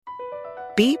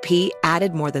BP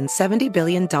added more than $70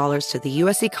 billion to the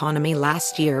U.S. economy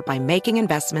last year by making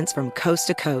investments from coast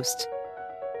to coast.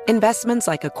 Investments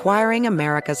like acquiring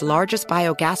America's largest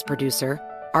biogas producer,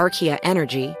 Archaea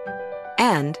Energy,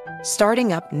 and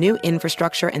starting up new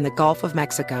infrastructure in the Gulf of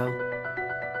Mexico.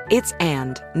 It's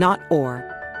and, not or.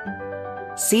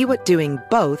 See what doing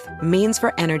both means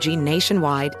for energy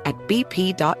nationwide at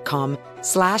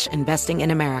bp.com/investing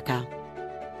in America.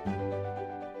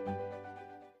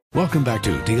 Welcome back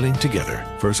to Dealing Together.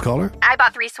 First caller? I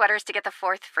bought 3 sweaters to get the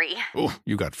 4th free. Oh,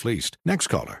 you got fleeced. Next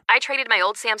caller? I traded my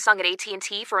old Samsung at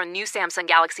AT&T for a new Samsung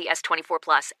Galaxy S24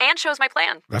 Plus and chose my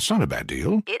plan. That's not a bad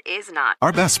deal. It is not.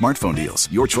 Our best smartphone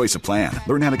deals. Your choice of plan.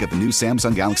 Learn how to get the new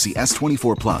Samsung Galaxy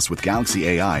S24 Plus with Galaxy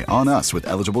AI on us with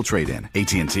eligible trade-in.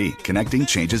 AT&T. Connecting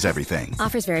changes everything.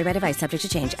 Offers vary by device. Subject to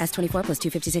change. S24 plus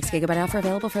 256GB offer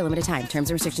available for a limited time. Terms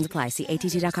and restrictions apply. See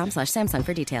att.com/Samsung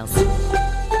for details.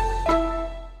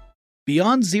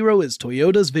 Beyond Zero is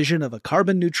Toyota's vision of a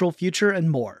carbon-neutral future and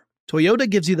more. Toyota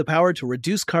gives you the power to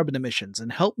reduce carbon emissions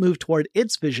and help move toward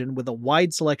its vision with a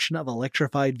wide selection of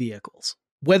electrified vehicles.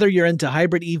 Whether you're into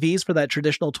hybrid EVs for that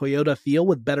traditional Toyota feel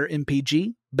with better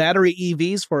MPG, battery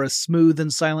EVs for a smooth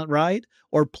and silent ride,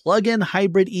 or plug-in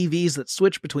hybrid EVs that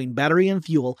switch between battery and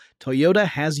fuel, Toyota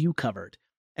has you covered.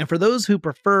 And for those who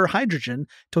prefer hydrogen,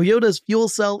 Toyota's fuel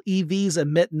cell EVs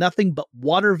emit nothing but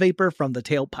water vapor from the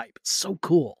tailpipe. It's so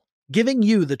cool. Giving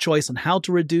you the choice on how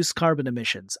to reduce carbon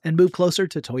emissions and move closer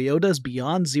to Toyota's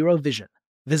Beyond Zero vision.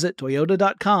 Visit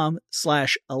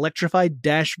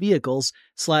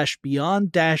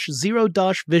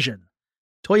toyota.com/electrified-vehicles/beyond-zero-vision.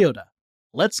 Toyota.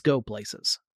 Let's go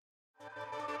places.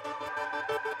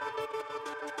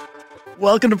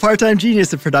 Welcome to Part-Time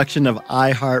Genius, a production of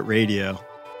iHeartRadio.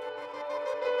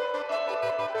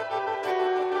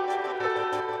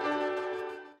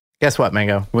 Guess what,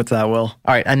 Mango? What's that, Will? All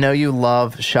right, I know you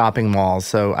love shopping malls,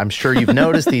 so I'm sure you've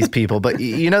noticed these people, but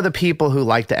you know the people who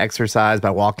like to exercise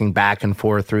by walking back and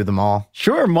forth through the mall?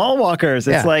 Sure, mall walkers.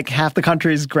 It's like half the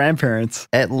country's grandparents.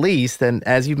 At least, and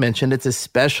as you mentioned, it's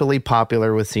especially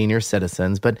popular with senior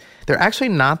citizens, but they're actually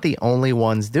not the only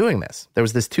ones doing this. There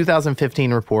was this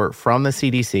 2015 report from the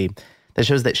CDC that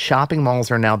shows that shopping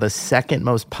malls are now the second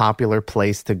most popular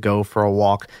place to go for a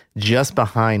walk, just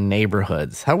behind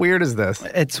neighborhoods. How weird is this?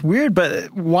 It's weird, but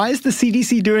why is the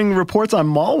CDC doing reports on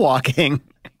mall walking?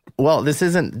 Well, this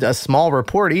isn't a small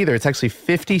report either. It's actually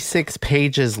 56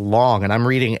 pages long, and I'm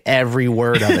reading every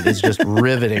word of it. It's just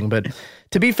riveting. But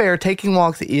to be fair, taking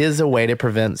walks is a way to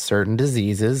prevent certain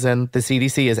diseases, and the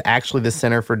CDC is actually the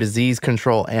Center for Disease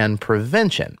Control and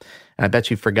Prevention. And I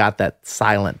bet you forgot that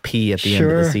silent P at the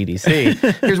end of the CDC.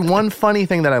 Here's one funny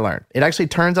thing that I learned. It actually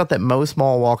turns out that most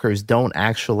mall walkers don't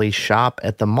actually shop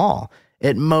at the mall.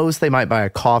 At most, they might buy a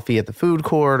coffee at the food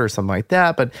court or something like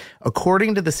that. But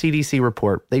according to the CDC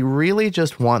report, they really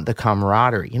just want the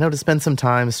camaraderie, to spend some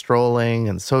time strolling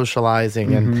and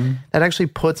socializing. And that actually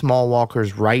puts mall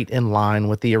walkers right in line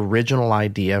with the original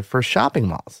idea for shopping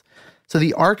malls. So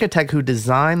the architect who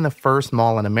designed the first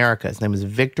mall in America, his name is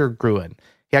Victor Gruen.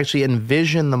 He actually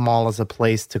envisioned the mall as a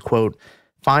place to, quote,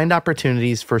 find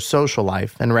opportunities for social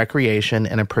life and recreation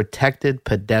in a protected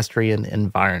pedestrian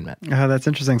environment. Oh, that's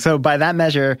interesting. So by that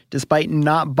measure, despite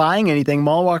not buying anything,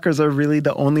 mall walkers are really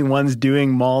the only ones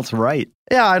doing malls right.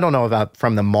 Yeah, I don't know about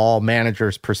from the mall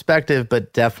manager's perspective,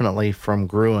 but definitely from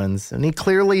Gruen's. And he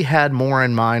clearly had more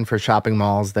in mind for shopping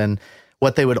malls than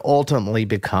what they would ultimately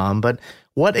become. But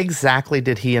what exactly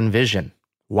did he envision?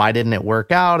 Why didn't it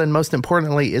work out? And most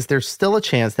importantly, is there still a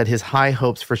chance that his high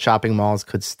hopes for shopping malls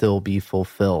could still be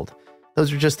fulfilled?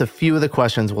 Those are just a few of the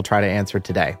questions we'll try to answer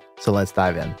today. So let's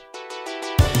dive in.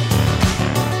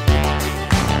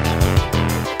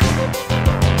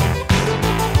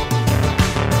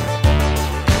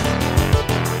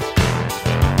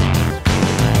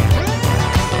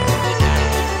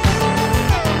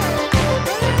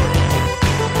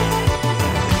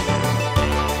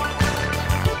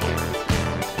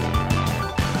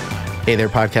 Hey there,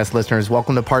 podcast listeners.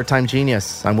 Welcome to Part-Time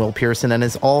Genius. I'm Will Pearson, and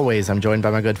as always, I'm joined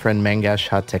by my good friend Mangesh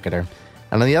Hattikudur.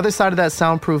 And on the other side of that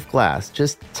soundproof glass,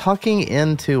 just tucking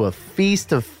into a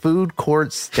feast of food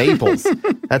court staples,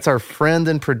 that's our friend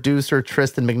and producer,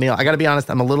 Tristan McNeil. I got to be honest,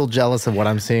 I'm a little jealous of what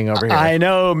I'm seeing over here. I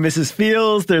know, Mrs.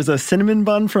 Fields. There's a cinnamon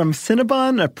bun from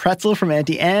Cinnabon, a pretzel from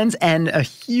Auntie Anne's, and a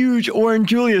huge Orange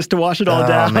Julius to wash it all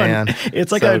down. Man.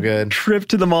 It's like so a good trip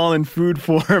to the mall in food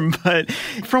form. But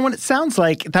from what it sounds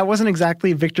like, that wasn't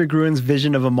exactly Victor Gruen's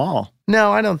vision of a mall.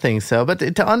 No, I don't think so. But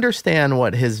to understand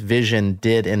what his vision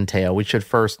did entail, we should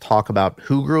first talk about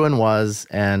who Gruen was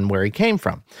and where he came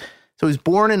from. So he was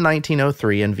born in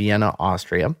 1903 in Vienna,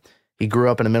 Austria. He grew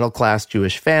up in a middle-class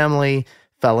Jewish family,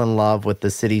 fell in love with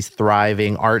the city's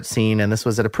thriving art scene, and this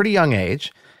was at a pretty young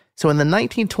age. So in the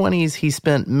 1920s, he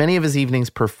spent many of his evenings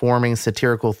performing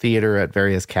satirical theater at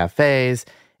various cafes,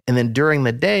 and then during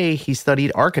the day, he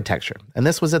studied architecture, and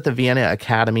this was at the Vienna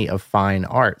Academy of Fine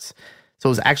Arts. So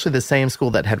it was actually the same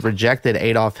school that had rejected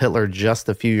Adolf Hitler just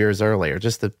a few years earlier.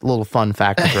 Just a little fun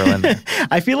fact to throw in there.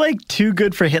 I feel like Too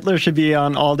Good for Hitler should be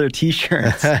on all their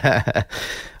T-shirts.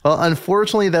 Well,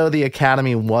 unfortunately, though, the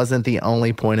Academy wasn't the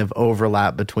only point of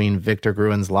overlap between Victor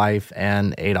Gruen's life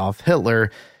and Adolf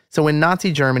Hitler. So when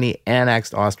Nazi Germany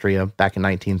annexed Austria back in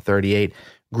 1938,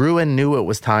 Gruen knew it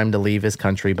was time to leave his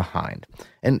country behind.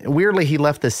 And weirdly, he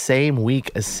left the same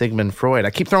week as Sigmund Freud. I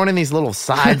keep throwing in these little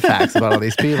side facts about all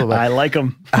these people. But I like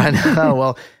them. I know.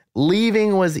 Well,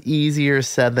 leaving was easier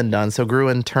said than done, so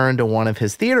Gruen turned to one of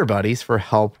his theater buddies for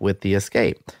help with the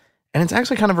escape. And it's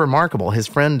actually kind of remarkable. His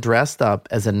friend dressed up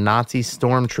as a Nazi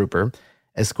stormtrooper,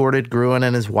 escorted Gruen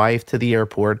and his wife to the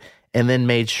airport, and then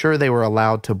made sure they were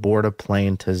allowed to board a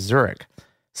plane to Zurich.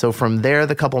 So from there,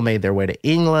 the couple made their way to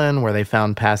England, where they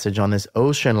found passage on this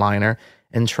ocean liner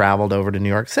and traveled over to New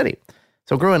York City.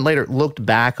 So Gruen later looked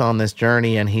back on this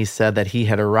journey, and he said that he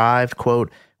had arrived,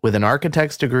 quote, with an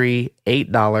architect's degree,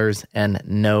 $8, and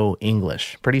no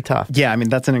English. Pretty tough. Yeah, I mean,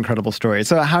 that's an incredible story.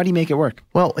 So how did he make it work?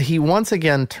 Well, he once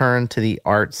again turned to the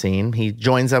art scene. He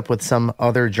joins up with some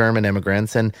other German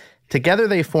immigrants, and together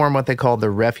they form what they called the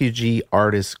Refugee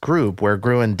Artists Group, where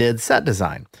Gruen did set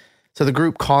design. So the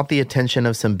group caught the attention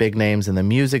of some big names in the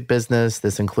music business.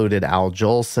 This included Al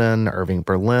Jolson, Irving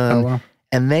Berlin,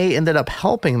 and they ended up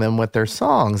helping them with their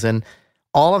songs. And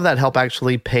all of that help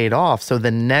actually paid off. So the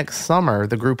next summer,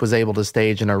 the group was able to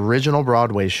stage an original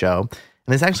Broadway show.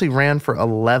 And this actually ran for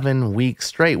 11 weeks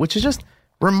straight, which is just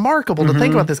remarkable to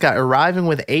think about this guy arriving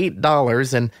with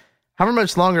 $8 and however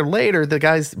much longer later, the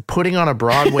guy's putting on a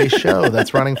Broadway show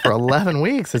that's running for 11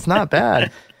 weeks. It's not bad.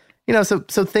 You know, so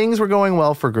things were going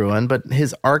well for Gruen, but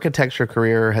his architecture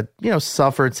career had,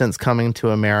 suffered since coming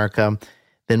to America.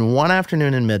 Then one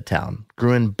afternoon in Midtown,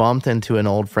 Gruen bumped into an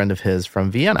old friend of his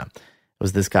from Vienna. It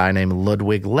was this guy named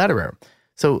Ludwig Lederer.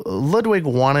 So Ludwig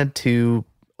wanted to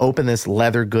open this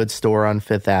leather goods store on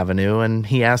Fifth Avenue, and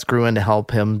he asked Gruen to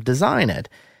help him design it.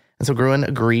 And so Gruen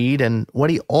agreed, and what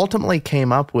he ultimately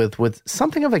came up with was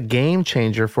something of a game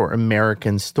changer for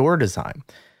American store design.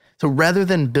 So rather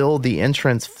than build the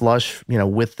entrance flush,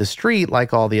 with the street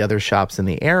like all the other shops in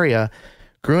the area,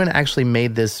 Gruen actually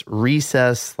made this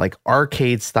recessed, like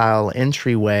arcade-style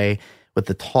entryway with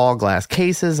the tall glass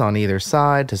cases on either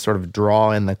side to sort of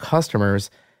draw in the customers.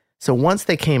 So once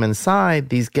they came inside,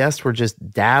 these guests were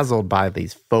just dazzled by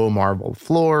these faux marble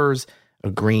floors, a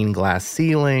green glass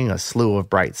ceiling, a slew of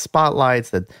bright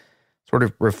spotlights that sort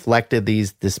of reflected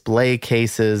these display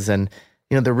cases. And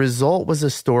the result was a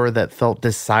store that felt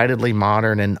decidedly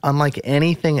modern and unlike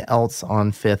anything else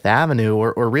on Fifth Avenue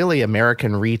or really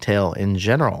American retail in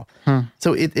general.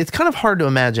 So it's kind of hard to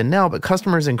imagine now, but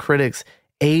customers and critics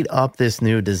ate up this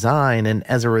new design. And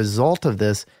as a result of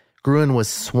this, Gruen was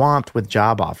swamped with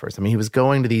job offers. I mean, he was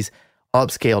going to these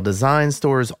upscale design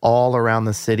stores all around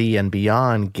the city and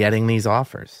beyond getting these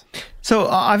offers. So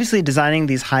obviously designing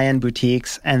these high-end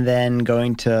boutiques and then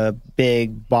going to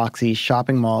big, boxy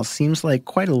shopping malls seems like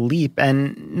quite a leap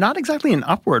and not exactly an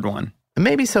upward one.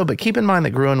 Maybe so, but keep in mind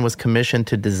that Gruen was commissioned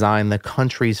to design the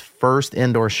country's first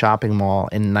indoor shopping mall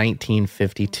in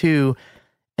 1952,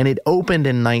 and it opened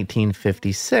in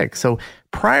 1956. So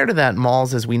prior to that,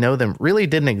 malls as we know them really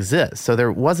didn't exist. So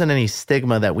there wasn't any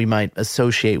stigma that we might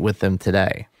associate with them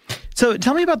today. So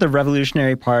tell me about the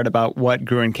revolutionary part about what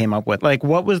Gruen came up with. Like,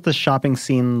 what was the shopping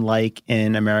scene like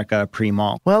in America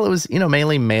pre-mall? Well, it was,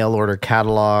 mainly mail order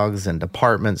catalogs and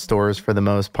department stores for the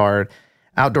most part.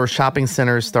 Outdoor shopping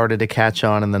centers started to catch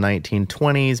on in the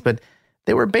 1920s, but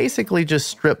they were basically just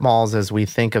strip malls as we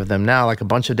think of them now, like a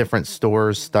bunch of different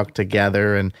stores stuck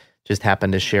together and just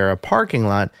happened to share a parking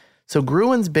lot. So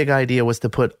Gruen's big idea was to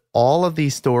put all of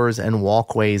these stores and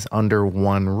walkways under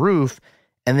one roof,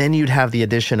 and then you'd have the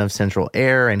addition of central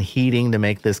air and heating to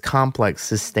make this complex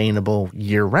sustainable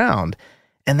year-round.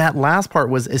 And that last part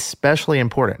was especially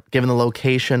important, given the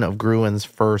location of Gruen's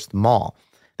first mall.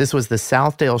 This was the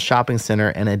Southdale Shopping Center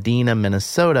in Edina,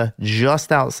 Minnesota,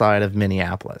 just outside of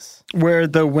Minneapolis. Where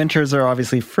the winters are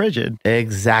obviously frigid.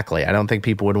 Exactly. I don't think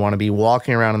people would want to be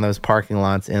walking around in those parking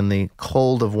lots in the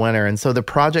cold of winter. And so the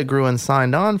project Gruen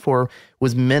signed on for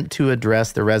was meant to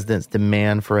address the residents'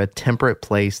 demand for a temperate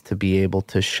place to be able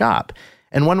to shop.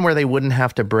 and one where they wouldn't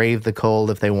have to brave the cold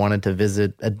if they wanted to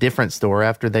visit a different store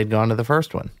after they'd gone to the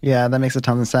first one. Yeah, that makes a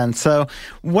ton of sense. So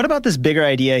what about this bigger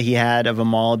idea he had of a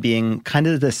mall being kind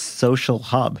of this social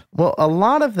hub? Well, a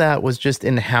lot of that was just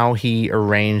in how he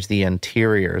arranged the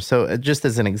interior. So just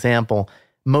as an example,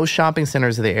 most shopping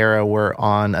centers of the era were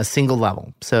on a single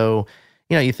level. So,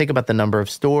 you think about the number of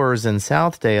stores in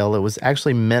Southdale, it was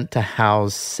actually meant to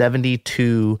house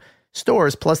 72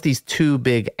 stores plus these 2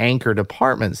 big anchor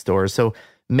department stores. So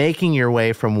making your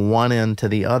way from one end to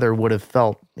the other would have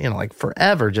felt, like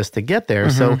forever just to get there.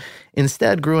 So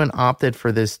instead, Gruen opted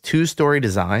for this 2-story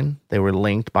design. They were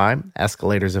linked by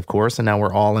escalators, of course, and now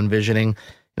we're all envisioning,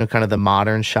 kind of the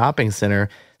modern shopping center.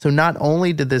 So not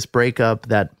only did this break up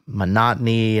that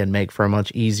monotony and make for a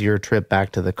much easier trip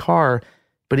back to the car,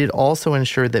 but it also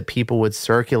ensured that people would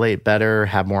circulate better,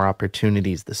 have more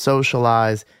opportunities to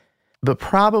socialize. But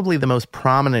probably the most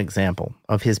prominent example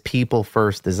of his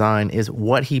people-first design is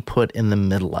what he put in the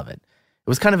middle of it. It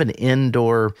was kind of an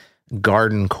indoor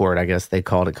garden court, I guess they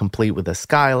called it, complete with a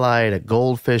skylight, a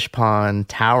goldfish pond,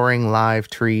 towering live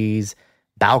trees,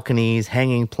 balconies,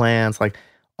 hanging plants, like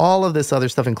all of this other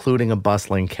stuff, including a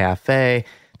bustling cafe.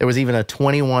 There was even a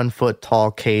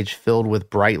 21-foot-tall cage filled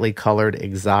with brightly colored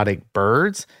exotic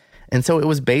birds. And so it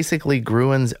was basically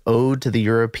Gruen's ode to the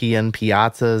European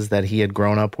piazzas that he had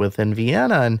grown up with in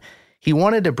Vienna. And he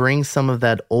wanted to bring some of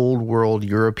that old-world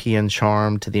European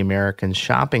charm to the American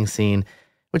shopping scene,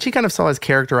 which he kind of saw as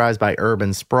characterized by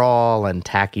urban sprawl and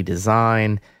tacky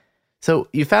design. So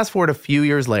you fast forward a few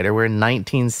years later, we're in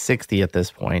 1960 at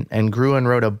this point, and Gruen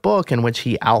wrote a book in which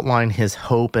he outlined his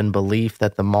hope and belief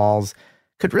that the malls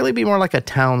could really be more like a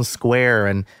town square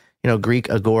and, Greek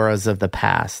agoras of the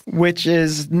past. Which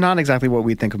is not exactly what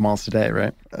we think of malls today,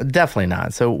 right? Definitely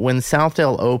not. So when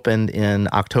Southdale opened in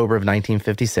October of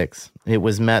 1956, it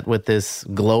was met with this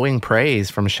glowing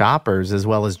praise from shoppers as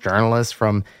well as journalists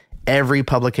from every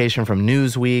publication from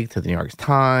Newsweek to the New York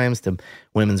Times to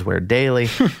Women's Wear Daily.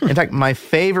 In fact, my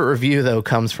favorite review, though,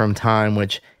 comes from Time,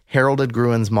 which heralded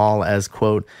Gruen's mall as,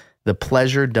 quote, the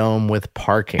pleasure dome with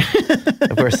parking.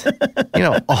 Of course,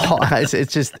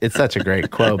 it's such a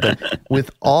great quote. But with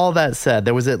all that said,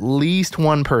 there was at least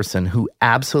one person who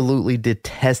absolutely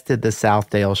detested the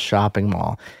Southdale shopping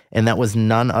mall, and that was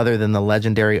none other than the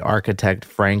legendary architect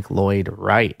Frank Lloyd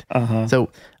Wright.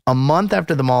 So a month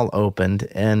after the mall opened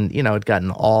and, it'd gotten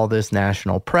all this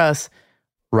national press,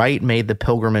 Wright made the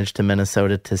pilgrimage to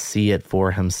Minnesota to see it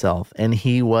for himself, and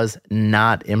he was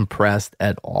not impressed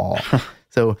at all.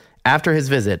 So after his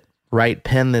visit, Wright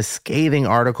penned this scathing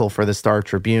article for the Star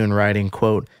Tribune, writing,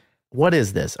 quote, "What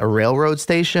is this, a railroad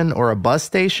station or a bus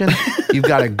station? You've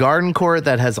got a garden court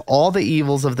that has all the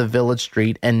evils of the village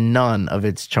street and none of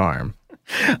its charm."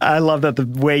 I love that the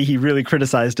way he really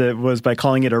criticized it was by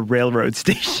calling it a railroad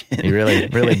station. He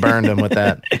really burned him with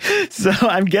that. So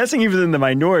I'm guessing he was in the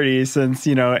minority since,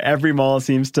 every mall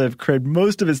seems to have created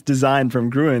most of its design from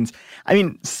Gruen's. I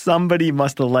mean, somebody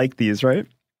must have liked these, right?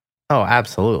 Oh,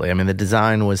 absolutely. I mean, the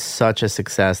design was such a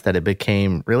success that it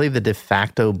became really the de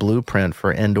facto blueprint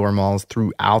for indoor malls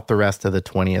throughout the rest of the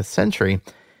 20th century.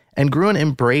 And Gruen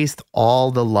embraced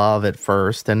all the love at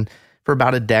first, and for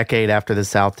about a decade after the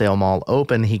Southdale Mall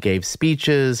opened, he gave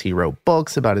speeches, he wrote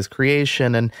books about his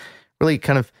creation, and really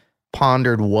kind of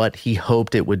pondered what he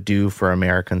hoped it would do for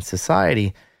American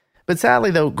society. But sadly,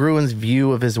 though, Gruen's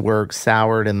view of his work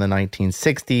soured in the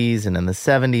 1960s and in the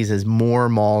 70s as more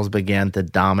malls began to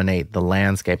dominate the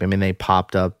landscape. I mean, they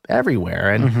popped up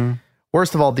everywhere. And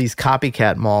worst of all, these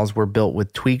copycat malls were built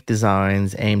with tweaked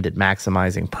designs aimed at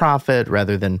maximizing profit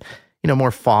rather than,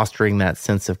 more fostering that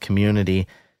sense of community.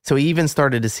 So he even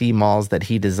started to see malls that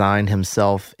he designed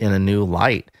himself in a new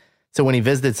light. So when he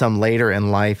visited some later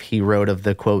in life, he wrote of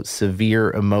the, quote,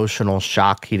 severe emotional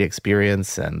shock he'd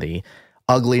experienced and the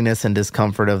ugliness and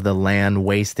discomfort of the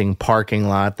land-wasting parking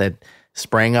lot that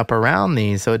sprang up around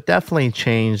these. So it definitely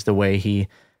changed the way he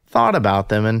thought about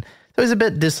them. And so he was a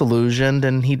bit disillusioned,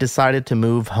 and he decided to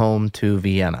move home to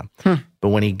Vienna. But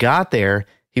when he got there,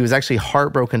 he was actually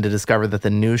heartbroken to discover that the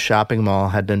new shopping mall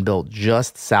had been built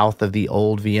just south of the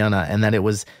old Vienna and that it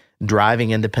was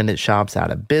driving independent shops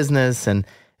out of business. And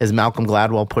as Malcolm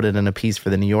Gladwell put it in a piece for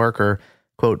The New Yorker,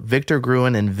 quote, Victor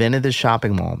Gruen invented the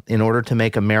shopping mall in order to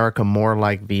make America more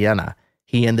like Vienna.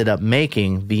 He ended up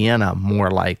making Vienna more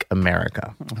like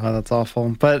America. Oh, that's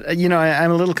awful. But,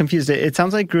 I'm a little confused. It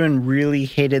sounds like Gruen really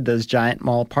hated those giant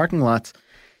mall parking lots.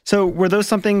 So were those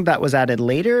something that was added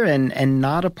later and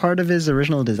not a part of his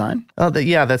original design?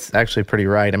 Yeah, that's actually pretty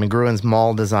right. I mean, Gruen's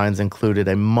mall designs included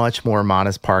a much more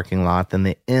modest parking lot than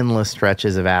the endless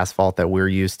stretches of asphalt that we're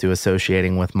used to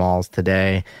associating with malls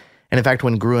today. And in fact,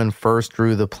 when Gruen first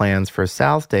drew the plans for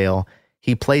Southdale,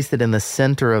 he placed it in the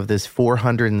center of this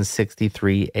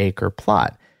 463-acre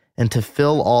plot. And to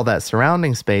fill all that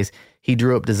surrounding space, he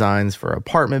drew up designs for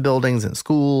apartment buildings and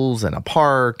schools and a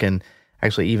park and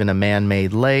actually even a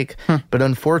man-made lake. But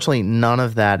unfortunately, none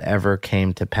of that ever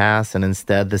came to pass. And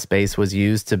instead, the space was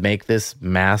used to make this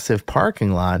massive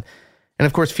parking lot. And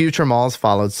of course, future malls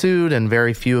followed suit, and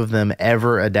very few of them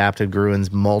ever adapted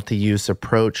Gruen's multi-use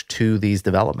approach to these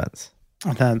developments.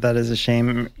 That is a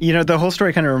shame. You know, the whole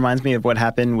story kind of reminds me of what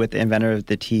happened with the inventor of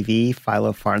the TV,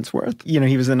 Philo Farnsworth. You know,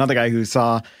 he was another guy who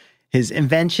saw his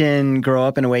invention grow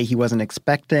up in a way he wasn't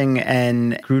expecting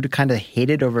and grew to kind of hate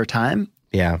it over time.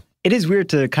 Yeah. It is weird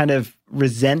to kind of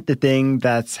resent the thing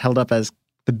that's held up as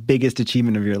the biggest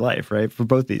achievement of your life, right? For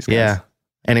both these guys. Yeah.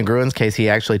 And in Gruen's case, he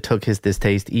actually took his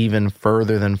distaste even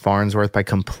further than Farnsworth by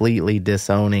completely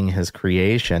disowning his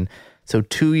creation. So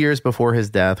 2 years before his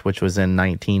death, which was in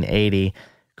 1980,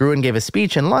 Gruen gave a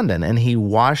speech in London, and he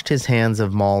washed his hands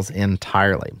of malls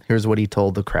entirely. Here's what he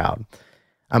told the crowd.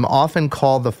 I'm often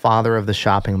called the father of the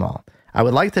shopping mall. I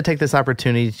would like to take this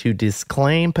opportunity to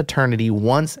disclaim paternity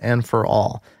once and for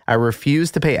all. I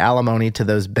refuse to pay alimony to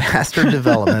those bastard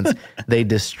developments. They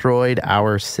destroyed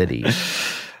our city.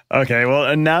 Okay, well,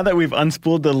 and now that we've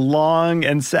unspooled the long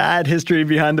and sad history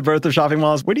behind the birth of shopping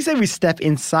malls, what do you say we step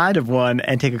inside of one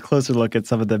and take a closer look at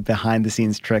some of the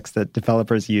behind-the-scenes tricks that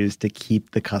developers use to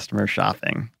keep the customer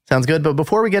shopping? Sounds good, but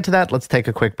before we get to that, let's take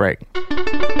a quick break.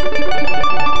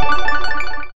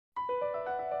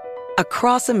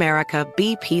 Across America,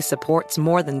 BP supports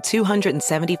more than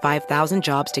 275,000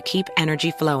 jobs to keep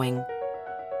energy flowing.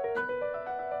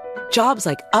 Jobs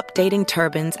like updating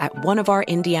turbines at one of our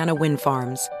Indiana wind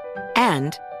farms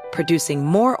and producing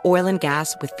more oil and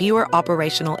gas with fewer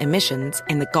operational emissions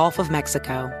in the Gulf of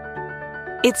Mexico.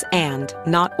 It's and,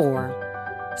 not or.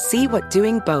 See what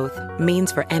doing both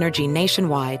means for energy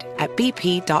nationwide at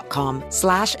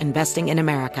bp.com/investing in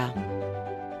America.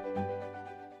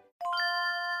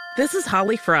 This is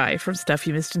Holly Fry from Stuff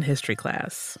You Missed in History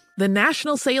class. The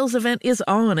national sales event is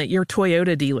on at your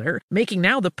Toyota dealer, making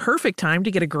now the perfect time to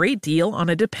get a great deal on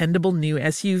a dependable new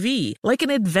SUV, like an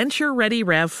adventure-ready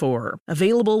RAV4.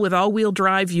 Available with all-wheel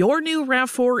drive, your new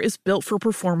RAV4 is built for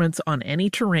performance on any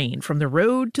terrain, from the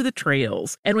road to the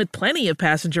trails. And with plenty of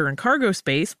passenger and cargo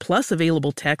space, plus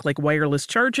available tech like wireless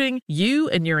charging, you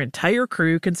and your entire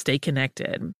crew can stay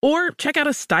connected. Or check out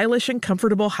a stylish and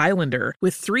comfortable Highlander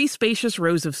with 3 spacious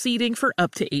rows of seating for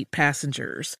up to 8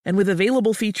 passengers. And with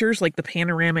available features like the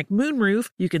panoramic moonroof,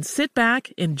 you can sit back,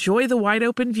 enjoy the wide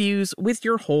open views with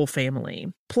your whole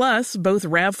family. Plus, both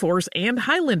RAV4s and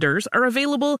Highlanders are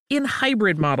available in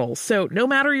hybrid models, so no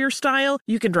matter your style,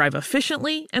 you can drive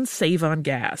efficiently and save on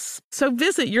gas. So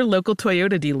visit your local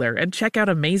Toyota dealer and check out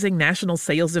amazing national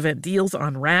sales event deals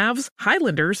on RAVs,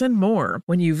 Highlanders, and more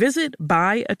when you visit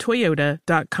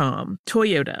buyatoyota.com.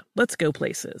 Toyota, let's go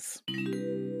places.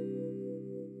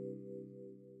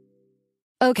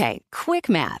 Okay, quick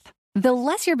math. The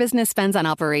less your business spends on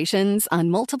operations,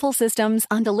 on multiple systems,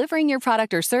 on delivering your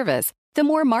product or service, the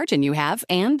more margin you have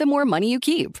and the more money you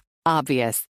keep.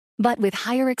 Obvious. But with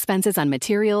higher expenses on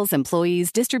materials,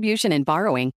 employees, distribution, and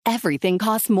borrowing, everything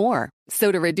costs more.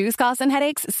 So to reduce costs and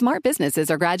headaches, smart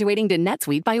businesses are graduating to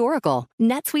NetSuite by Oracle.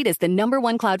 NetSuite is the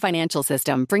 #1 cloud financial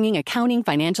system, bringing accounting,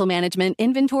 financial management,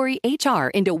 inventory, HR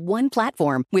into one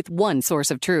platform with one source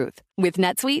of truth. With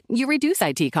NetSuite, you reduce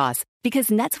IT costs because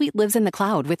NetSuite lives in the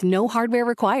cloud with no hardware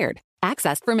required,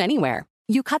 accessed from anywhere.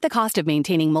 You cut the cost of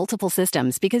maintaining multiple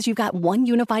systems because you've got one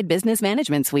unified business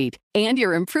management suite. And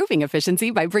you're improving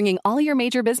efficiency by bringing all your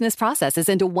major business processes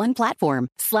into one platform,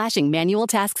 slashing manual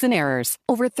tasks and errors.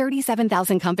 Over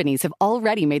 37,000 companies have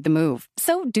already made the move.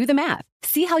 So do the math.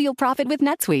 See how you'll profit with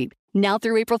NetSuite. Now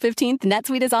through April 15th,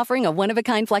 NetSuite is offering a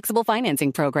one-of-a-kind flexible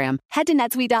financing program. Head to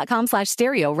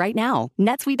netsuite.com/stereo right now.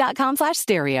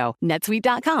 netsuite.com/stereo.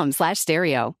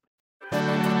 netsuite.com/stereo.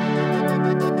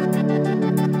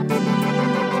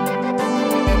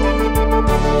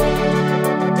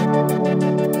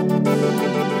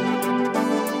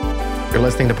 You're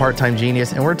listening to Part-Time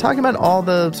Genius, and we're talking about all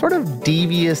the sort of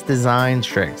devious design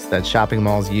tricks that shopping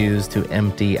malls use to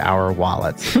empty our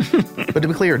wallets. But to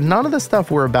be clear, none of the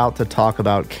stuff we're about to talk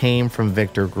about came from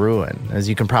Victor Gruen. As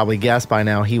you can probably guess by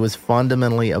now, he was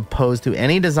fundamentally opposed to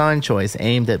any design choice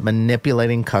aimed at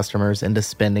manipulating customers into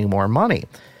spending more money.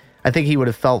 I think he would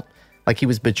have felt like he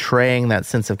was betraying that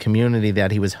sense of community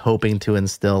that he was hoping to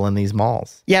instill in these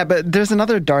malls. Yeah, but there's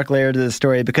another dark layer to the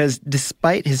story because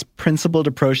despite his principled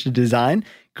approach to design,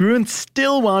 Gruen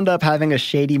still wound up having a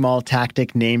shady mall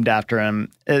tactic named after him.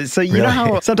 So you know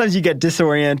how sometimes you get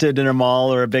disoriented in a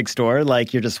mall or a big store,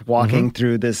 like you're just walking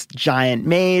through this giant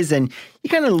maze and you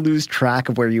kind of lose track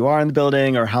of where you are in the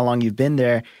building or how long you've been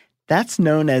there. That's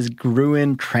known as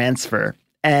Gruen transfer.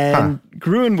 And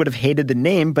Gruen would have hated the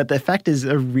name, but the effect is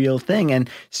a real thing. And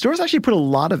stores actually put a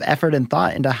lot of effort and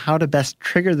thought into how to best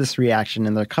trigger this reaction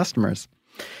in their customers.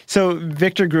 So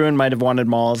Victor Gruen might have wanted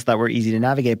malls that were easy to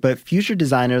navigate, but future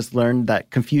designers learned that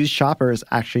confused shoppers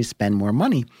actually spend more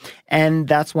money. And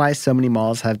that's why so many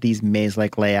malls have these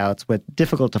maze-like layouts with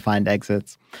difficult-to-find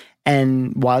exits.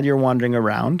 And while you're wandering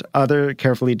around, other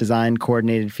carefully designed,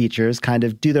 coordinated features kind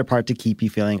of do their part to keep you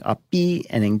feeling upbeat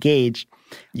and engaged.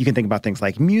 You can think about things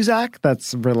like Muzak,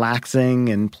 that's relaxing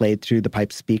and played through the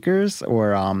pipe speakers,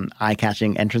 or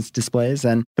eye-catching entrance displays.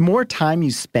 And the more time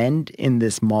you spend in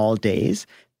this mall days,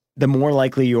 the more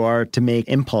likely you are to make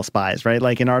impulse buys, right?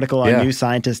 Like an article on New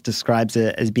Scientist describes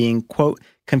it as being, quote,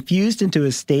 confused into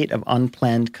a state of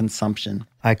unplanned consumption.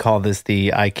 I call this the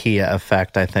IKEA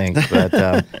effect, I think. But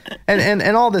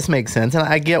and all this makes sense. And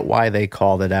I get why they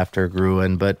called it after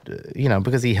Gruen, but,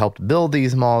 because he helped build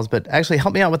these malls. But actually,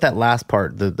 help me out with that last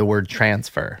part, the word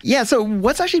transfer. Yeah, so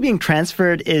what's actually being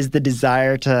transferred is the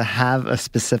desire to have a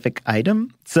specific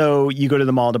item. So you go to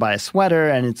the mall to buy a sweater,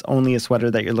 and it's only a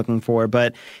sweater that you're looking for.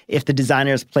 But if the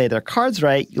designers play their cards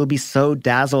right, you'll be so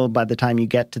dazzled by the time you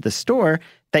get to the store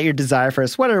that your desire for a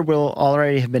sweater will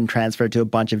already have been transferred to a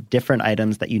bunch of different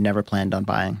items that you never planned on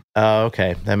buying. Oh,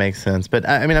 okay. That makes sense. But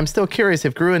I mean, I'm still curious,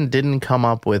 if Gruen didn't come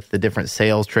up with the different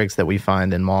sales tricks that we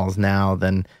find in malls now,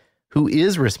 then who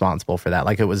is responsible for that?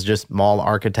 Like it was just mall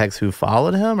architects who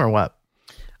followed him or what?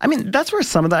 I mean, that's where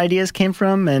some of the ideas came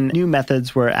from, and new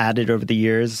methods were added over the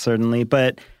years, certainly.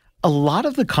 But a lot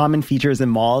of the common features in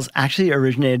malls actually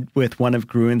originated with one of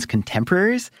Gruen's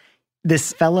contemporaries.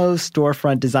 This fellow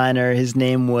storefront designer, his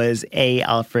name was A.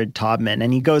 Alfred Taubman,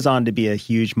 and he goes on to be a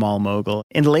huge mall mogul.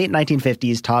 In the late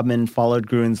 1950s, Taubman followed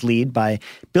Gruen's lead by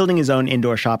building his own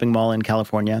indoor shopping mall in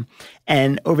California.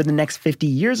 And over the next 50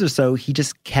 years or so, he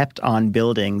just kept on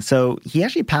building. So he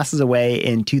actually passes away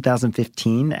in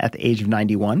 2015 at the age of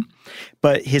 91.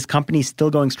 But his company's still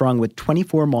going strong with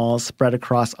 24 malls spread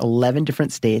across 11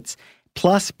 different states,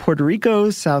 plus Puerto Rico,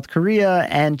 South Korea,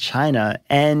 and China.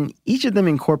 And each of them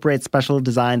incorporates special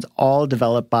designs all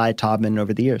developed by Taubman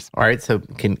over the years. All right, so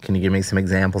can you give me some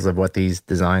examples of what these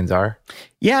designs are?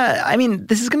 Yeah, I mean,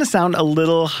 this is going to sound a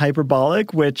little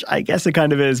hyperbolic, which I guess it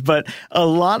kind of is, but a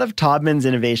lot of Taubman's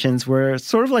innovations were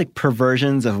sort of like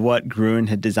perversions of what Gruen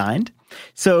had designed.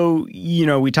 So,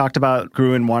 we talked about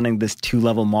Gruen wanting this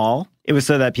 2-level mall. It was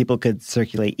so that people could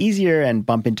circulate easier and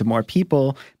bump into more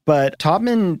people. But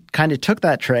Taubman kind of took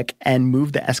that trick and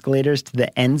moved the escalators to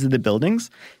the ends of the buildings.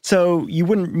 So you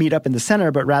wouldn't meet up in the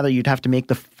center, but rather you'd have to make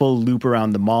the full loop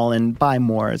around the mall and buy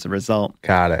more as a result.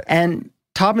 Got it. And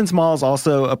Taubman's malls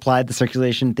also applied the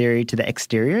circulation theory to the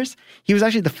exteriors. He was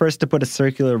actually the first to put a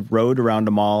circular road around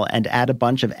a mall and add a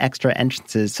bunch of extra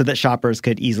entrances so that shoppers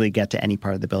could easily get to any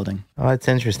part of the building. Oh, that's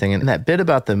interesting. And that bit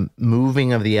about the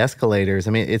moving of the escalators,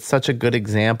 I mean, it's such a good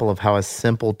example of how a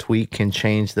simple tweak can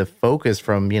change the focus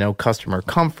from, customer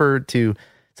comfort to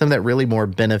something that really more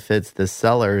benefits the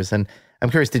sellers. And I'm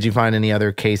curious, did you find any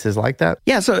other cases like that?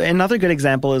 Yeah, so another good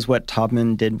example is what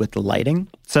Taubman did with the lighting.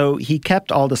 So he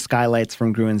kept all the skylights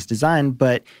from Gruen's design,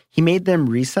 but he made them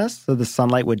recessed so the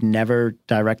sunlight would never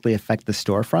directly affect the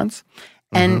storefronts.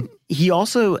 And he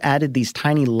also added these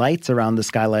tiny lights around the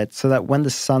skylights so that when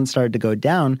the sun started to go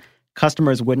down,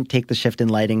 customers wouldn't take the shift in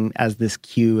lighting as this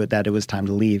cue that it was time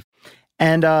to leave.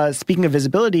 And speaking of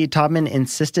visibility, Taubman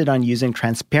insisted on using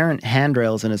transparent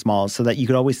handrails in his malls so that you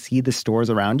could always see the stores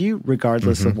around you,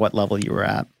 regardless of what level you were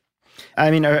at.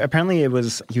 I mean, apparently he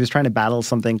was trying to battle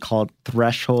something called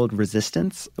threshold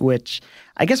resistance, which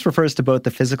I guess refers to both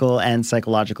the physical and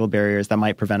psychological barriers that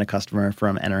might prevent a customer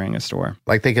from entering a store.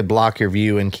 Like they could block your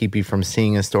view and keep you from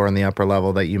seeing a store on the upper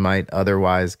level that you might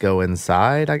otherwise go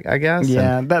inside, I guess?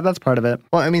 Yeah, that's part of it.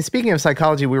 Well, I mean, speaking of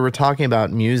psychology, we were talking about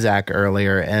Muzak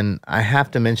earlier, and I have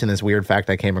to mention this weird fact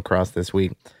I came across this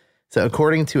week. So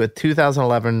according to a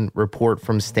 2011 report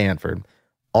from Stanford,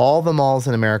 all the malls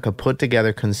in America put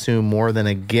together consume more than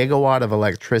 1 gigawatt of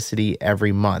electricity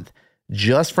every month,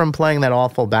 just from playing that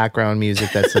awful background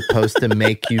music that's supposed to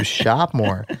make you shop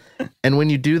more. And when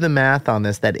you do the math on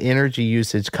this, that energy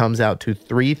usage comes out to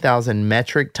 3,000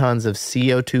 metric tons of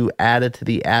CO2 added to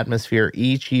the atmosphere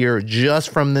each year just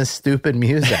from this stupid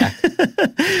music.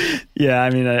 Yeah,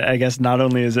 I mean, I guess not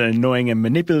only is it annoying and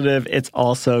manipulative, it's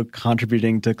also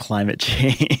contributing to climate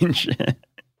change.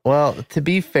 Well, to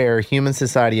be fair, human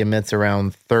society emits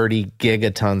around 30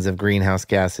 gigatons of greenhouse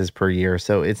gases per year.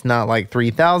 So it's not like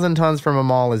 3,000 tons from a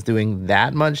mall is doing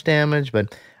that much damage,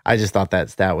 but I just thought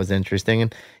that stat was interesting.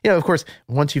 And, of course,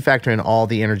 once you factor in all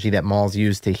the energy that malls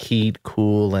use to heat,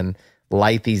 cool, and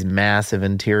light these massive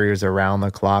interiors around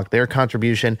the clock, their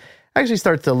contribution actually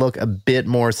starts to look a bit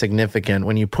more significant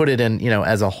when you put it in,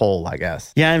 as a whole, I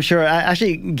guess. Yeah, I'm sure.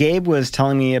 Actually, Gabe was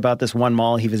telling me about this one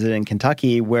mall he visited in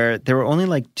Kentucky where there were only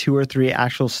like 2 or 3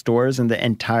 actual stores in the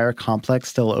entire complex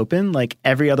still open. Like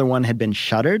every other one had been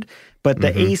shuttered. But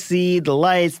the AC, the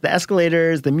lights, the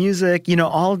escalators, the music,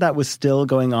 all of that was still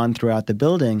going on throughout the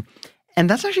building. And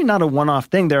that's actually not a one-off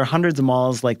thing. There are hundreds of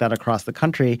malls like that across the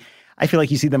country. I feel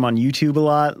like you see them on YouTube a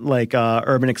lot, like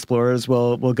urban explorers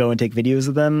will go and take videos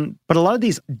of them. But a lot of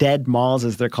these dead malls,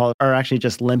 as they're called, are actually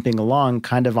just limping along,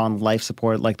 kind of on life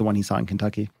support like the one he saw in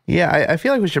Kentucky. Yeah, I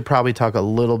feel like we should probably talk a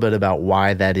little bit about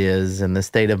why that is and the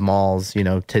state of malls,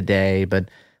 today. But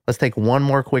let's take one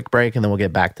more quick break and then we'll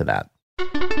get back to that.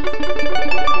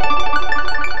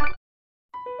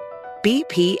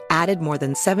 BP added more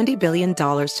than $70 billion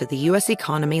to the U.S.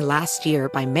 economy last year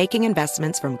by making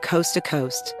investments from coast to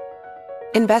coast.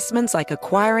 Investments like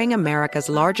acquiring America's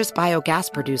largest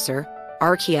biogas producer,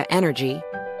 Archaea Energy,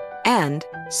 and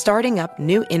starting up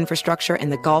new infrastructure in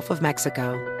the Gulf of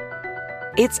Mexico.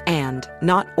 It's and,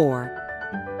 not or.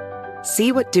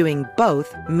 See what doing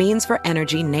both means for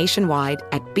energy nationwide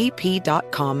at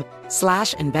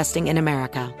bp.com/investing in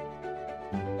America.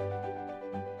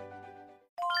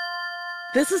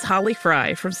 This is Holly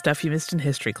Fry from Stuff You Missed in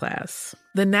History class.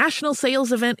 The national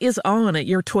sales event is on at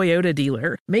your Toyota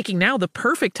dealer, making now the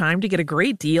perfect time to get a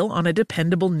great deal on a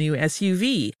dependable new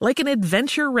SUV, like an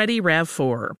adventure-ready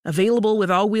RAV4. Available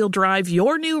with all-wheel drive,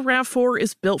 your new RAV4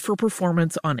 is built for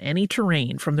performance on any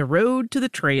terrain, from the road to the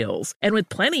trails. And with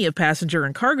plenty of passenger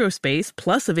and cargo space,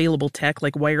 plus available tech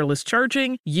like wireless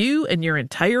charging, you and your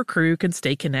entire crew can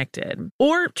stay connected.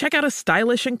 Or check out a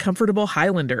stylish and comfortable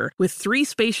Highlander with 3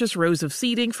 spacious rows of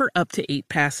seating for up to 8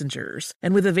 passengers.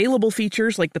 And with available features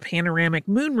like the panoramic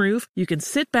moonroof, you can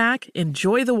sit back,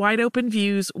 enjoy the wide-open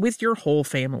views with your whole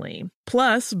family.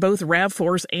 Plus, both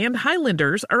RAV4s and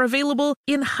Highlanders are available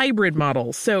in hybrid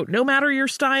models, so no matter your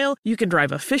style, you can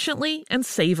drive efficiently and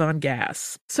save on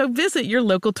gas. So visit your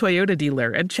local Toyota dealer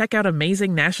and check out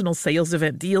amazing national sales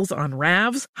event deals on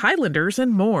RAVs, Highlanders,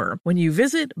 and more when you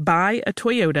visit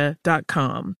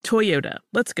buyatoyota.com. Toyota,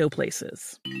 let's go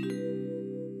places.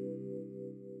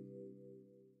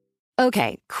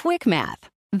 Okay, quick math.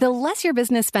 The less your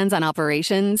business spends on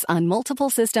operations, on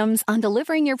multiple systems, on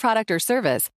delivering your product or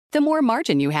service, the more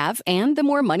margin you have and the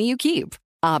more money you keep.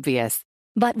 Obvious.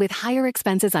 But with higher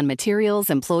expenses on materials,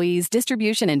 employees,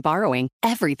 distribution, and borrowing,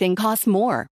 everything costs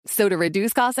more. So to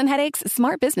reduce costs and headaches,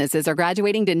 smart businesses are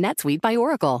graduating to NetSuite by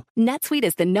Oracle. NetSuite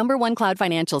is the #1 cloud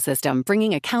financial system,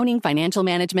 bringing accounting, financial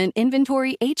management,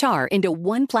 inventory, HR into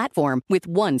one platform with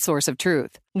one source of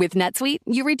truth. With NetSuite,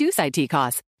 you reduce IT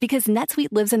costs because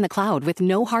NetSuite lives in the cloud with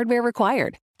no hardware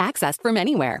required, accessed from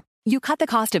anywhere. You cut the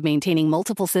cost of maintaining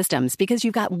multiple systems because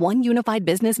you've got one unified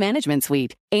business management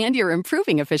suite. And you're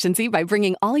improving efficiency by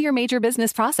bringing all your major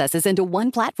business processes into one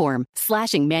platform,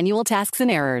 slashing manual tasks and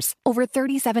errors. Over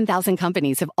 37,000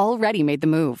 companies have already made the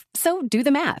move. So do the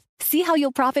math. See how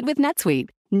you'll profit with NetSuite.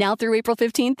 Now through April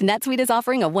 15th, NetSuite is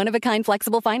offering a one-of-a-kind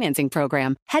flexible financing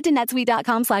program. Head to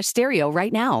netsuite.com/stereo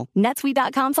right now.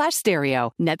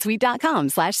 netsuite.com/stereo.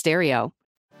 netsuite.com/stereo.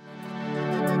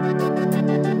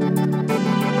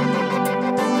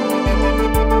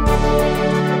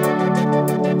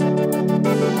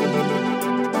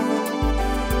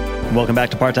 Welcome back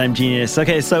to Part-Time Genius.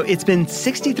 Okay, so it's been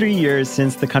 63 years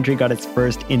since the country got its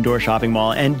first indoor shopping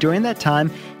mall, and during that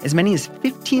time, as many as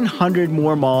 1,500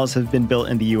 more malls have been built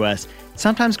in the U.S.,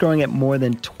 sometimes growing at more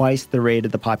than twice the rate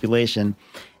of the population.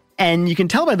 And you can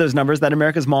tell by those numbers that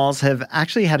America's malls have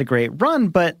actually had a great run,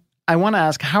 but I want to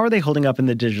ask, how are they holding up in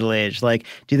the digital age? Like,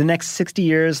 do the next 60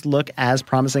 years look as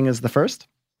promising as the first?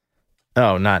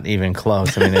 Oh, not even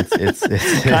close. I mean, it's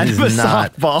kind of a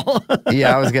not, softball.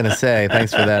 Yeah, I was going to say,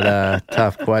 thanks for that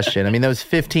tough question. I mean, those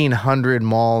 1,500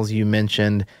 malls you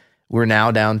mentioned, we're now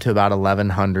down to about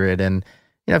 1,100. And,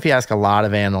 if you ask a lot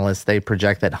of analysts, they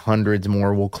project that hundreds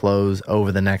more will close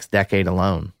over the next decade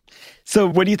alone. So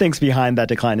what do you think's behind that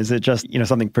decline? Is it just,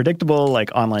 something predictable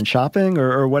like online shopping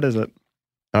or what is it?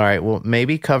 All right, well,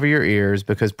 maybe cover your ears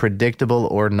because predictable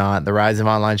or not, the rise of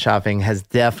online shopping has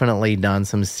definitely done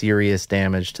some serious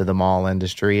damage to the mall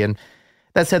industry. And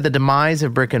that said, the demise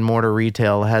of brick and mortar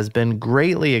retail has been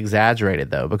greatly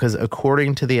exaggerated, though, because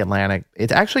according to The Atlantic,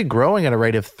 it's actually growing at a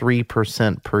rate of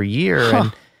 3% per year.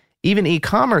 And even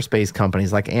e-commerce-based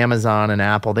companies like Amazon and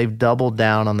Apple, they've doubled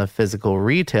down on the physical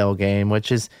retail game,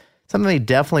 which is something they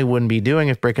definitely wouldn't be doing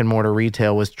if brick and mortar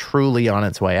retail was truly on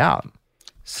its way out.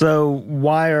 So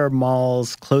why are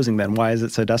malls closing then? Why is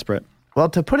it so desperate? Well,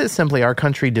 to put it simply, our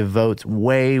country devotes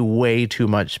way, way too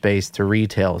much space to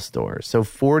retail stores. So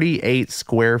 48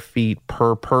 square feet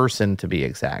per person, to be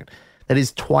exact. That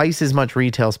is twice as much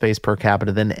retail space per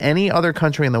capita than any other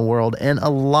country in the world, and a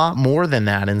lot more than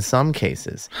that in some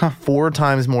cases. 4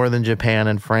 times more than Japan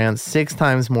and France, 6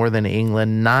 times more than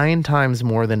England, 9 times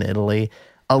more than Italy,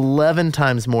 11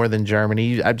 times more than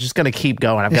Germany. I'm just going to keep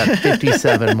going. I've got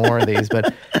 57 more of these.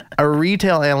 But a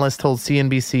retail analyst told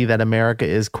CNBC that America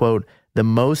is, quote, the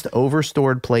most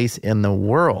overstored place in the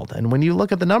world. And when you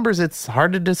look at the numbers, it's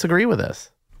hard to disagree with this.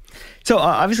 So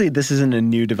obviously this isn't a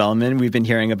new development. We've been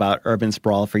hearing about urban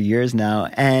sprawl for years now,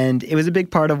 and it was a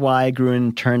big part of why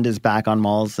Gruen turned his back on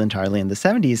malls entirely in the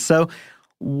 70s. So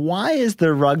why is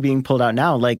the rug being pulled out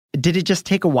now? Like, did it just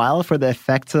take a while for the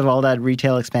effects of all that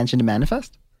retail expansion to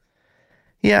manifest?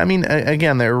 Yeah, I mean,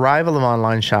 again, the arrival of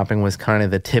online shopping was kind of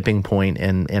the tipping point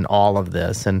in all of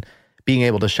this, and being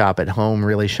able to shop at home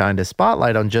really shined a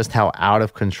spotlight on just how out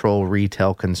of control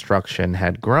retail construction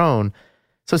had grown.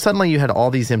 So suddenly you had all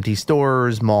these empty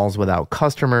stores, malls without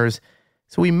customers.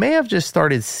 So we may have just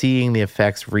started seeing the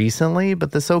effects recently,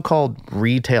 but the so-called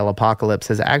retail apocalypse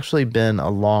has actually been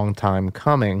a long time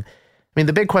coming. I mean,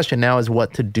 the big question now is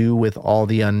what to do with all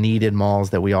the unneeded malls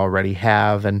that we already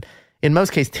have. And in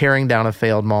most cases, tearing down a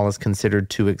failed mall is considered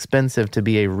too expensive to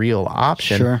be a real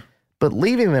option. Sure. But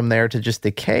leaving them there to just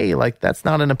decay, that's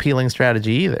not an appealing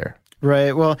strategy either.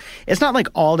 Right. Well, it's not like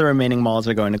all the remaining malls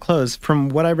are going to close. From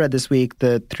what I read this week,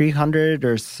 the 300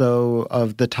 or so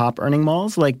of the top earning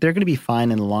malls, they're going to be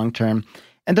fine in the long term.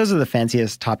 And those are the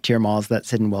fanciest top tier malls that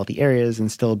sit in wealthy areas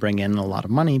and still bring in a lot of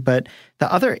money. But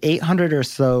the other 800 or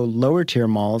so lower tier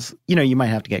malls, you might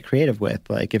have to get creative with,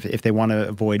 if they want to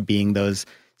avoid being those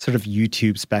sort of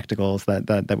YouTube spectacles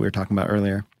that we were talking about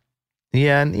earlier.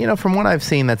 Yeah, and from what I've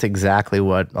seen, that's exactly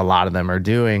what a lot of them are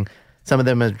doing. Some of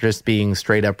them are just being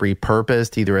straight up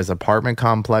repurposed, either as apartment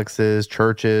complexes,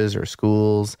 churches, or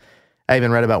schools. I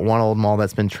even read about one old mall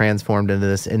that's been transformed into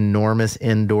this enormous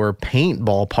indoor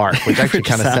paintball park, which actually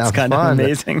kind of sounds kind fun. Of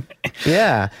amazing.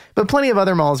 Yeah, but plenty of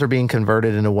other malls are being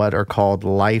converted into what are called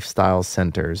lifestyle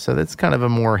centers. So that's kind of a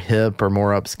more hip or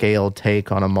more upscale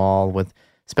take on a mall with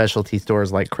specialty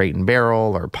stores like Crate and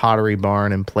Barrel or Pottery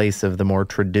Barn in place of the more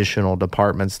traditional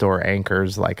department store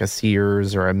anchors like a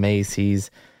Sears or a Macy's.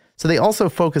 So they also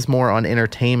focus more on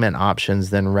entertainment options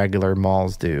than regular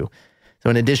malls do. So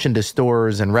in addition to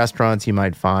stores and restaurants, you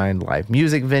might find live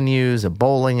music venues, a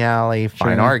bowling alley,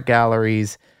 fine art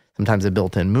galleries, sometimes a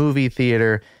built-in movie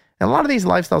theater. And a lot of these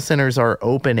lifestyle centers are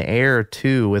open air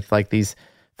too, with these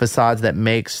facades that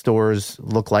make stores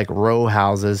look like row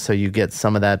houses, so you get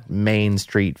some of that Main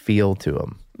Street feel to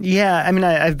them. Yeah, I mean,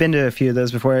 I've been to a few of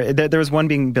those before. There was one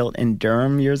being built in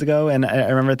Durham years ago, and I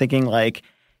remember thinking,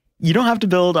 you don't have to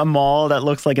build a mall that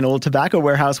looks like an old tobacco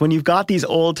warehouse when you've got these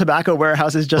old tobacco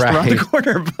warehouses just around the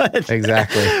corner. But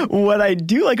exactly. What I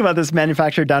do like about this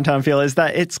manufactured downtown feel is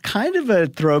that it's kind of a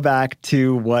throwback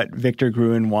to what Victor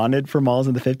Gruen wanted for malls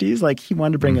in the 50s. He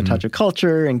wanted to bring a touch of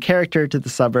culture and character to the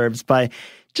suburbs by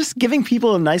just giving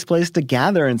people a nice place to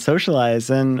gather and socialize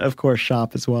and, of course,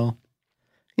 shop as well.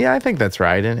 Yeah, I think that's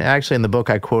right. And actually, in the book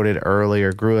I quoted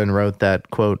earlier, Gruen wrote that,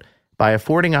 quote, by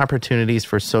affording opportunities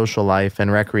for social life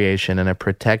and recreation in a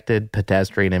protected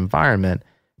pedestrian environment,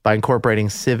 by incorporating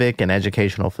civic and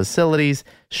educational facilities,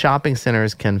 shopping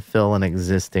centers can fill an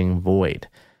existing void.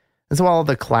 And so while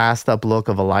the classed up look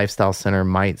of a lifestyle center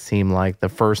might seem like the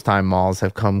first time malls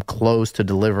have come close to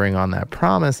delivering on that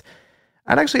promise,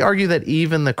 I'd actually argue that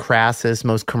even the crassest,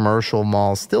 most commercial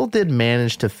malls still did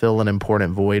manage to fill an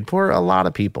important void for a lot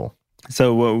of people.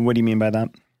 So what do you mean by that?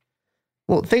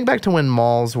 Well, think back to when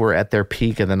malls were at their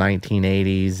peak in the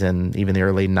 1980s and even the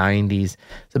early 90s.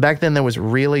 So back then, there was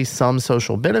really some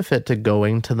social benefit to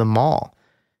going to the mall.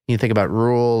 You think about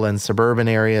rural and suburban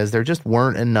areas, there just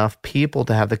weren't enough people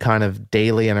to have the kind of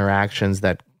daily interactions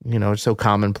that, are so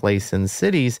commonplace in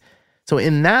cities. So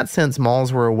in that sense,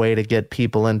 malls were a way to get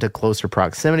people into closer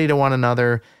proximity to one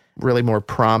another, really more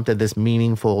prompted this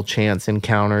meaningful chance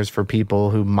encounters for people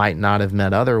who might not have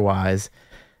met otherwise.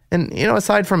 And,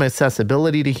 aside from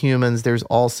accessibility to humans, there's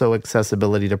also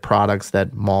accessibility to products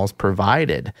that malls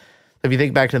provided. If you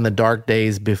think back in the dark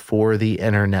days before the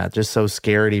internet, just so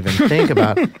scary to even think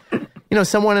about,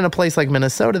 someone in a place like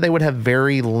Minnesota, they would have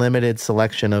very limited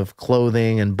selection of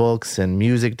clothing and books and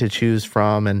music to choose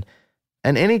from. And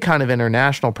any kind of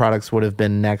international products would have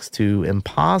been next to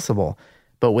impossible.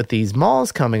 But with these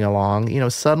malls coming along,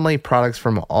 suddenly products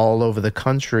from all over the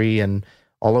country and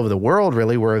all over the world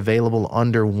really were available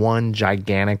under one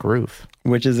gigantic roof.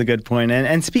 Which is a good point.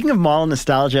 And speaking of mall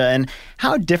nostalgia and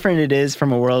how different it is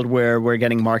from a world where we're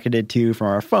getting marketed to from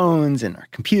our phones and our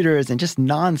computers and just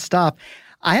nonstop,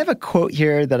 I have a quote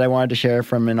here that I wanted to share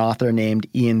from an author named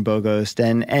Ian Bogost.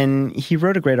 And he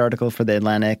wrote a great article for The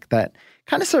Atlantic that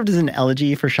kind of served as an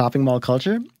elegy for shopping mall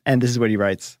culture. And this is what he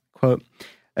writes, quote,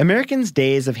 "Americans'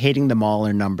 days of hating the mall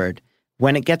are numbered.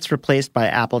 When it gets replaced by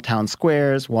Apple Town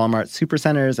Squares, Walmart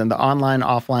Supercenters, and the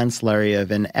online-offline slurry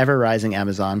of an ever-rising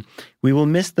Amazon, we will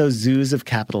miss those zoos of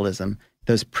capitalism,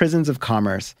 those prisons of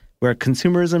commerce, where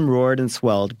consumerism roared and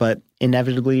swelled, but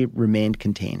inevitably remained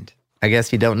contained." I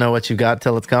guess you don't know what you got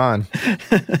till it's gone.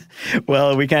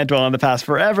 Well, we can't dwell on the past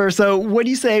forever, so what do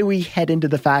you say we head into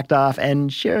the Fact Off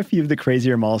and share a few of the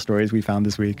crazier mall stories we found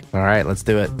this week? All right, let's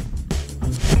do it.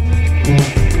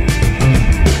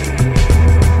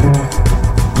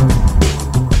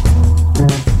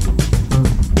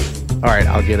 All right,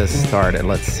 I'll get us started.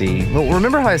 Let's see. Well,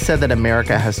 remember how I said that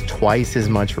America has twice as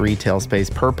much retail space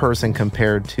per person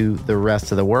compared to the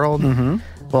rest of the world? Mm-hmm.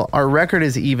 Well, our record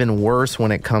is even worse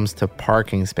when it comes to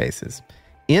parking spaces.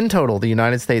 In total, the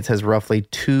United States has roughly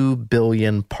 2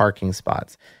 billion parking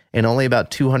spots and only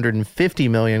about 250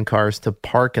 million cars to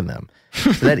park in them.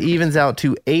 So that evens out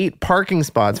to 8 parking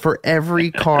spots for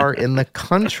every car in the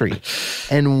country.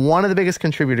 And one of the biggest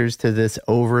contributors to this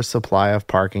oversupply of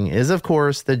parking is, of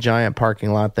course, the giant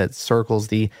parking lot that circles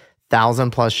the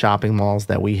 1,000-plus shopping malls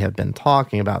that we have been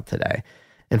talking about today.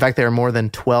 In fact, there are more than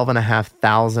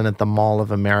 12,500 at the Mall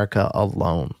of America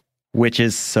alone. Which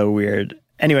is so weird.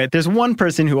 Anyway, there's one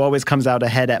person who always comes out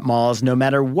ahead at malls no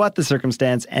matter what the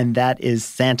circumstance, and that is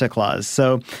Santa Claus.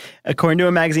 So according to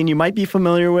a magazine you might be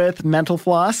familiar with, Mental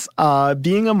Floss,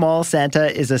 being a mall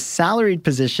Santa is a salaried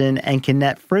position and can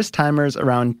net first-timers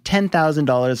around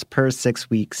 $10,000 per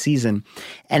 6-week season.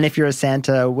 And if you're a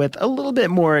Santa with a little bit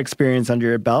more experience under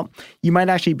your belt, you might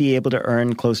actually be able to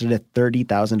earn closer to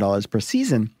 $30,000 per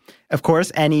season. Of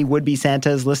course, any would-be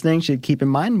Santas listening should keep in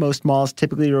mind most malls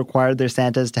typically require their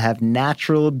Santas to have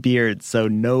natural beards, so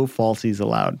no falsies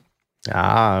allowed.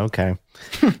 Ah, okay.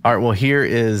 All right, well, here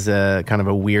is kind of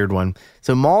a weird one.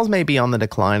 So malls may be on the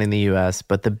decline in the U.S.,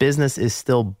 but the business is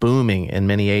still booming in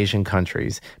many Asian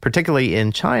countries, particularly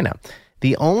in China.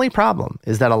 The only problem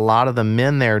is that a lot of the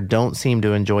men there don't seem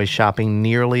to enjoy shopping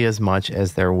nearly as much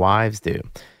as their wives do.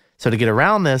 So to get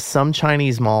around this, some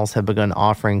Chinese malls have begun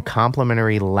offering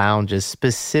complimentary lounges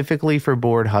specifically for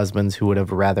bored husbands who would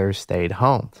have rather stayed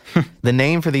home. The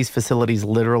name for these facilities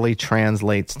literally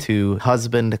translates to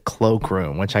husband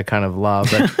cloakroom, which I kind of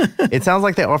love. But it sounds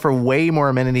like they offer way more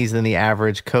amenities than the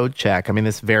average coat check. I mean,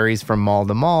 this varies from mall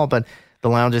to mall, but the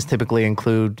lounges typically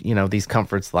include, these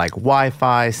comforts like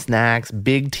Wi-Fi, snacks,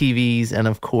 big TVs, and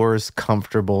of course,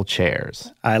 comfortable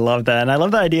chairs. I love that. And I love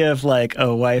the idea of like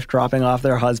a wife dropping off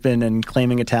their husband and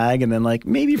claiming a tag and then like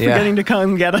maybe forgetting to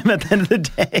come get him at the end of the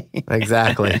day.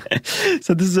 Exactly.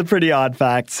 So this is a pretty odd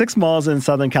fact. 6 malls in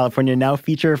Southern California now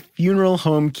feature funeral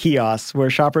home kiosks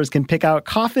where shoppers can pick out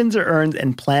coffins or urns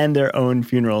and plan their own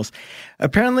funerals.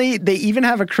 Apparently, they even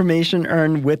have a cremation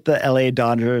urn with the LA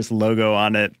Dodgers logo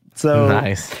on it. So,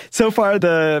 nice. So far,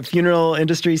 the funeral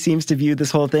industry seems to view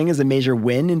this whole thing as a major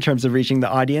win in terms of reaching the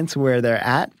audience where they're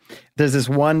at. There's this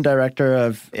one director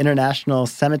of International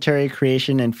Cemetery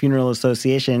Creation and Funeral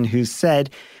Association who said,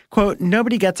 quote,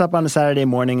 "Nobody gets up on a Saturday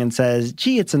morning and says,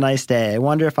 gee, it's a nice day. I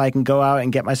wonder if I can go out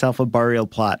and get myself a burial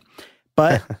plot.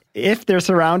 But if they're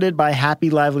surrounded by happy,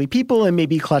 lively people and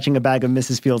maybe clutching a bag of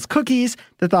Mrs. Fields cookies,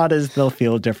 the thought is they'll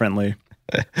feel differently."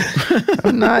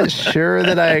 I'm not sure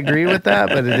that I agree with that,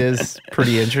 but it is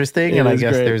pretty interesting, and I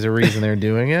guess there's a reason they're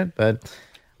doing it. But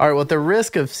all right, well, at the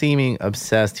risk of seeming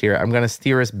obsessed here, I'm going to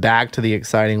steer us back to the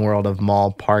exciting world of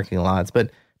mall parking lots, but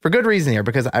for good reason here,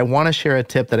 because I want to share a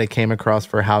tip that I came across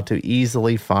for how to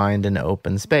easily find an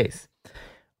open space.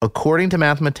 According to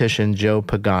mathematician Joe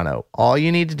Pagano, all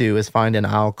you need to do is find an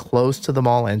aisle close to the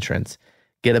mall entrance,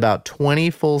 get about 20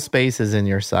 full spaces in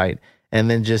your sight, and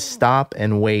then just stop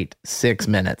and wait 6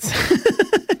 minutes.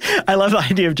 I love the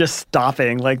idea of just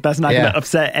stopping. Like, that's not going to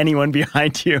upset anyone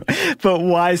behind you. But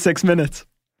why 6 minutes?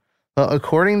 Well,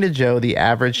 according to Joe, the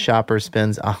average shopper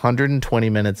spends 120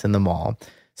 minutes in the mall.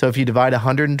 So if you divide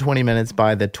 120 minutes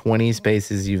by the 20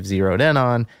 spaces you've zeroed in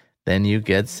on, then you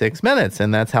get 6 minutes.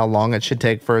 And that's how long it should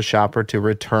take for a shopper to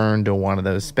return to one of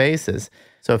those spaces.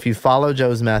 So if you follow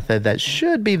Joe's method, that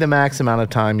should be the max amount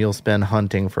of time you'll spend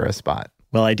hunting for a spot.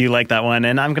 Well, I do like that one,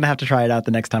 and I'm going to have to try it out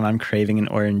the next time I'm craving an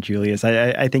Orange Julius.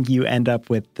 I think you end up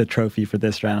with the trophy for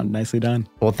this round. Nicely done.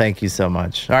 Well, thank you so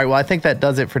much. All right, well, I think that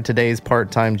does it for today's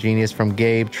Part-Time Genius from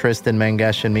Gabe, Tristan,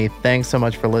 Mangesh, and me. Thanks so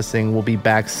much for listening. We'll be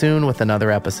back soon with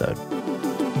another episode.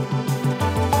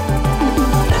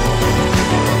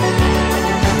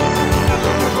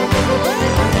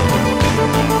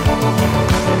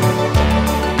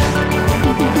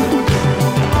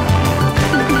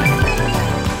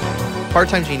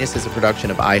 Part-Time Genius is a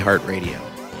production of iHeartRadio.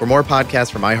 For more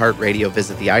podcasts from iHeartRadio,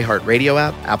 visit the iHeartRadio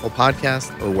app, Apple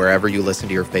Podcasts, or wherever you listen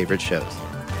to your favorite shows.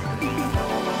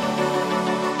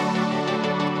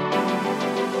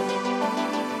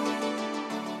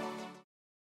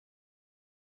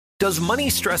 Does money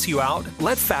stress you out?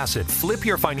 Let Facet flip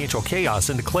your financial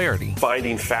chaos into clarity.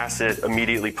 Finding Facet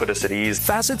immediately put us at ease.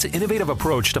 Facet's innovative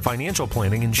approach to financial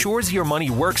planning ensures your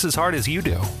money works as hard as you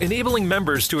do, enabling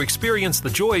members to experience the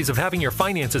joys of having your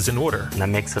finances in order. And that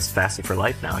makes us Facet for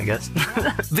life now, I guess.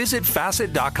 Visit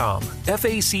Facet.com,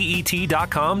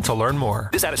 FACET.com to learn more.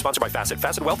 This ad is sponsored by Facet.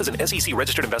 Facet Wealth is an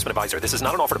SEC-registered investment advisor. This is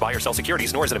not an offer to buy or sell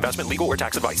securities, nor is it investment, legal, or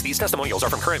tax advice. These testimonials are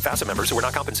from current Facet members who are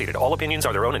not compensated. All opinions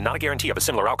are their own and not a guarantee of a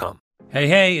similar outcome.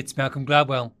 Hey, it's Malcolm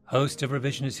Gladwell, host of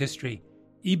Revisionist History.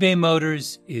 eBay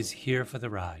Motors is here for the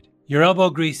ride. Your elbow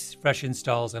grease, fresh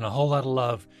installs, and a whole lot of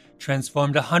love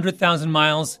transformed 100,000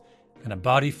 miles and a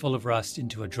body full of rust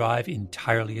into a drive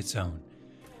entirely its own.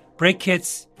 Brake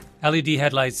kits, LED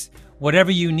headlights,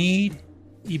 whatever you need,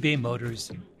 eBay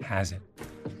Motors has it.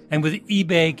 And with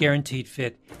eBay Guaranteed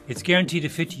Fit, it's guaranteed to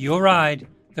fit your ride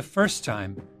the first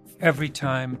time, every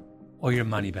time, or your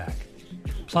money back.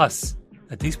 Plus,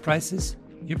 at these prices,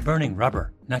 you're burning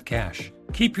rubber, not cash.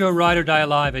 Keep your ride or die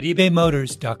alive at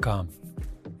ebaymotors.com.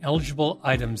 Eligible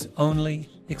items only.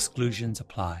 Exclusions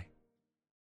apply.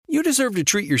 You deserve to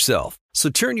treat yourself, so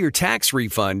turn your tax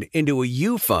refund into a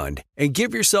U fund and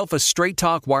give yourself a Straight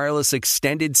Talk Wireless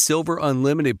Extended Silver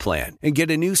Unlimited plan and get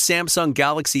a new Samsung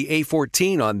Galaxy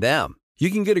A14 on them. You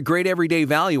can get a great everyday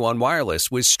value on wireless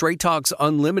with Straight Talk's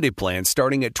Unlimited plan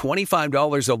starting at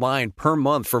 $25 a line per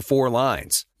month for 4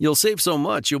 lines. You'll save so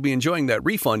much you'll be enjoying that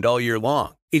refund all year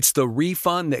long. It's the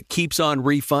refund that keeps on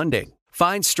refunding.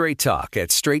 Find Straight Talk at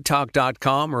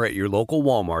straighttalk.com or at your local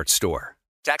Walmart store.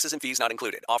 Taxes and fees not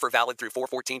included. Offer valid through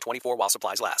 4/14/24 while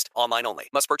supplies last. Online only.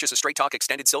 Must purchase a Straight Talk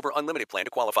Extended Silver Unlimited plan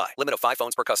to qualify. Limit of 5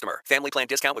 phones per customer. Family plan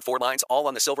discount with 4 lines, all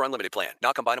on the Silver Unlimited plan.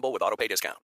 Not combinable with auto pay discount.